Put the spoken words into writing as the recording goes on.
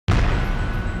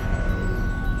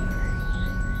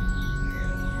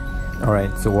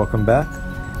Alright, so welcome back.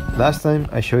 Last time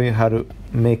I showed you how to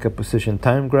make a position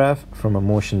time graph from a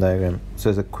motion diagram.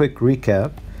 So as a quick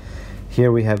recap,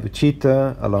 here we have a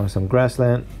cheetah along some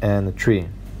grassland and a tree.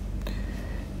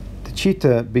 The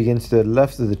cheetah begins to the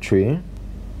left of the tree,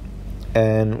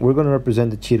 and we're going to represent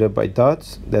the cheetah by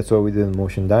dots. That's what we do in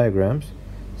motion diagrams,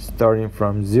 starting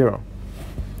from 0.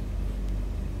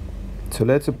 So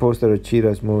let's suppose that our cheetah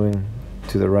is moving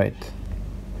to the right.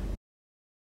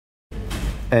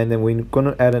 And then we're going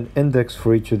to add an index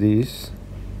for each of these.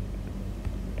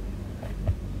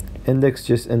 Index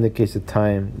just indicates the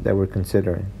time that we're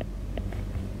considering.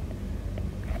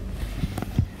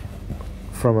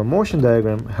 From a motion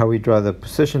diagram, how we draw the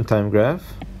position time graph,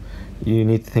 you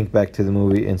need to think back to the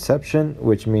movie Inception,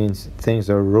 which means things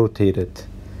are rotated.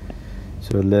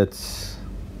 So let's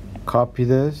copy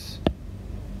this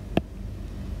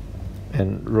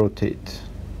and rotate.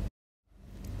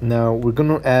 Now we're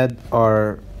going to add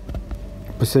our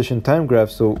position time graph,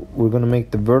 so we're going to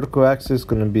make the vertical axis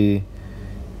going to be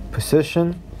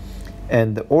position,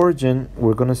 and the origin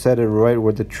we're going to set it right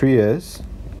where the tree is.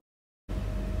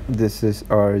 This is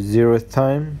our 0th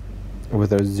time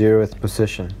with our 0th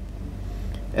position,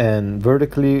 and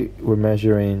vertically we're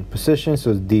measuring position,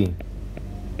 so it's D,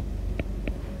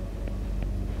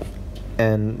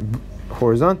 and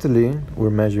horizontally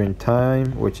we're measuring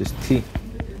time, which is T.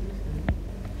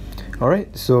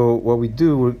 Alright, so what we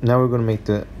do, now we're going to make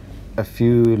a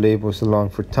few labels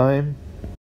along for time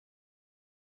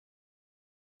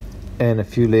and a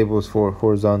few labels for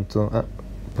horizontal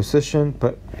position,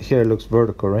 but here it looks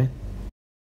vertical, right?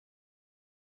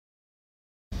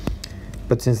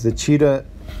 But since the cheetah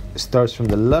starts from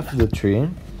the left of the tree,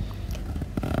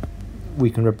 we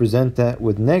can represent that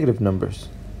with negative numbers.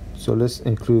 So let's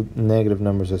include negative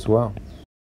numbers as well.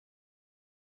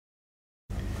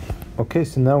 Okay,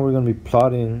 so now we're going to be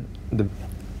plotting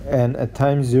and at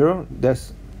time 0,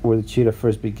 that's where the cheetah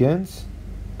first begins.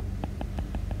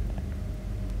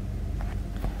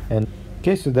 And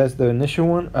okay, so that's the initial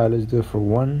one. Let's do it for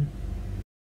 1.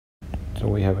 So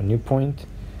we have a new point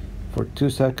for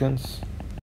 2 seconds,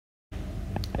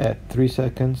 at 3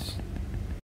 seconds,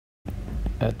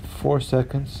 at 4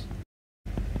 seconds,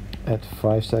 at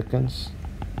 5 seconds,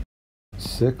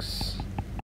 6,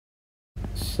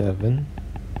 7,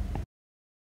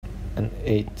 and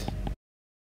 8.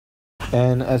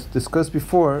 And as discussed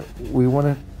before, we want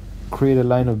to create a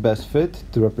line of best fit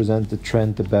to represent the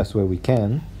trend the best way we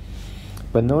can.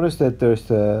 But notice that there's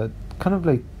kind of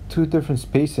like 2 different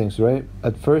spacings, right?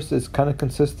 At first it's kind of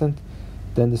consistent,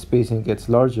 then the spacing gets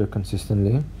larger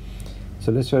consistently.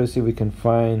 So let's try to see if we can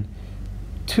find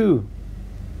 2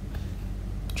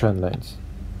 trend lines.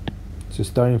 So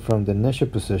starting from the initial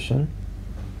position,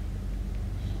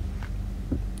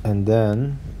 and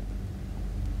then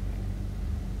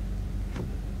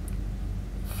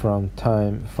from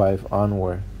time 5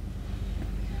 onward.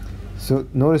 So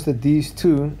notice that these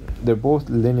 2, they're both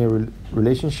linear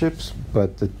relationships,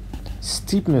 but the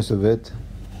steepness of it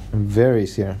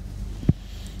varies here.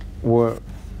 Or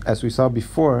as we saw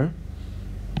before,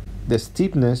 the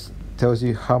steepness tells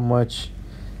you how much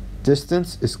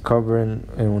distance is covered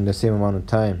in the same amount of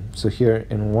time. So here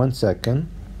in 1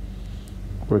 second,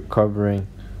 we're covering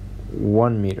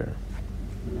 1 meter.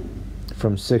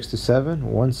 From 6 to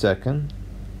 7, 1 second,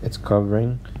 it's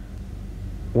covering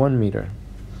 1 meter.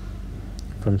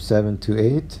 From 7 to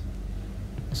 8,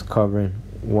 it's covering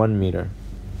 1 meter.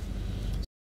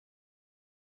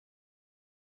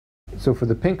 So for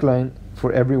the pink line,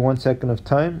 for every 1 second of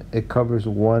time, it covers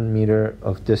 1 meter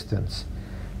of distance.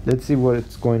 Let's see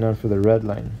what's going on for the red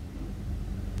line.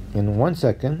 In 1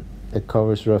 second, it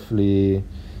covers roughly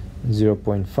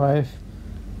 0.5,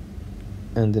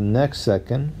 and the next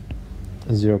second,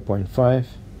 0.5,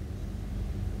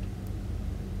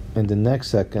 and the next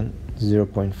second,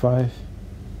 0.5,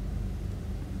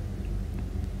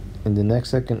 in the next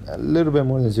second a little bit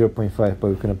more than 0.5, but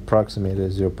we can approximate it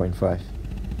as 0.5,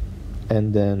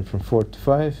 and then from 4 to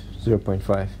 5,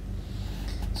 0.5.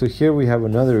 So here we have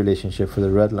another relationship for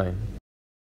the red line.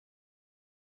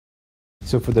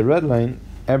 So for the red line,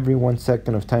 every 1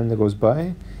 second of time that goes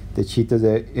by, the cheetah is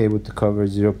able to cover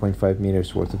 0.5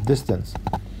 meters worth of distance.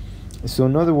 So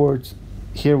in other words,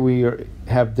 here we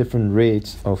have different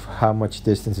rates of how much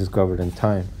distance is covered in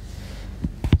time.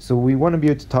 So we want to be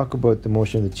able to talk about the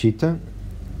motion of the cheetah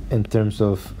in terms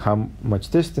of how much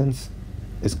distance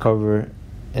is covered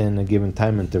in a given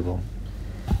time interval.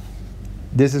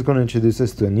 This is going to introduce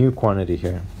us to a new quantity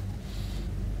here.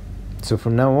 So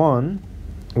from now on,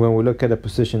 when we look at a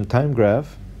position time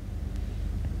graph,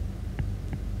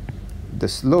 the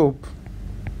slope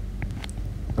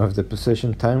of the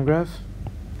position time graph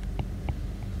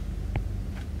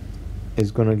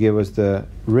is going to give us the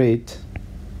rate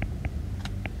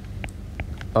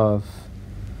of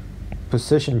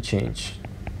position change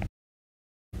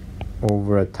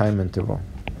over a time interval.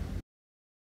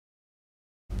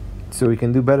 So we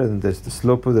can do better than this. The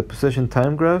slope of the position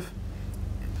time graph,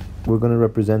 we're going to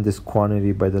represent this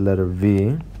quantity by the letter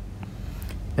V,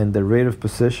 and the rate of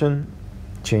position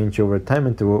change over a time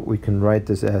interval, we can write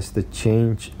this as the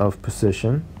change of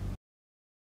position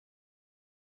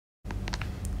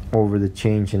over the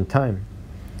change in time.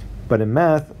 But in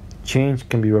math, change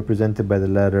can be represented by the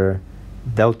letter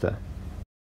delta,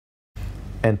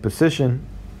 and position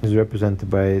is represented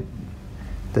by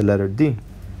the letter D.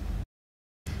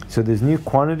 So this new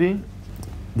quantity,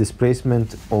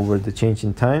 displacement over the change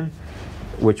in time,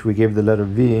 which we gave the letter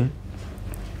V,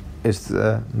 is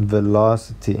the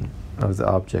velocity of the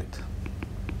object.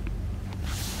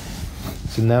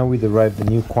 So now we derive the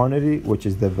new quantity, which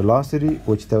is the velocity,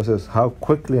 which tells us how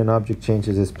quickly an object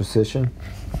changes its position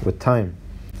with time.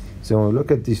 So when we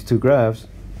look at these two graphs,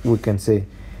 we can say,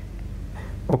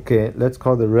 okay, let's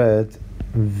call the red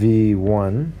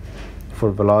V1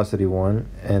 for velocity 1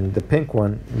 and the pink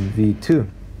one V2.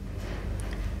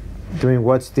 During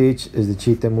what stage is the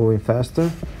cheetah moving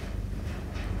faster?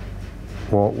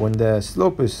 Well, when the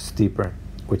slope is steeper,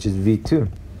 which is V2.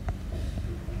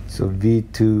 So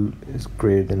V2 is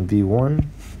greater than V1.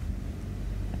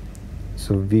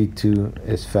 So V2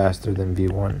 is faster than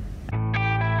V1.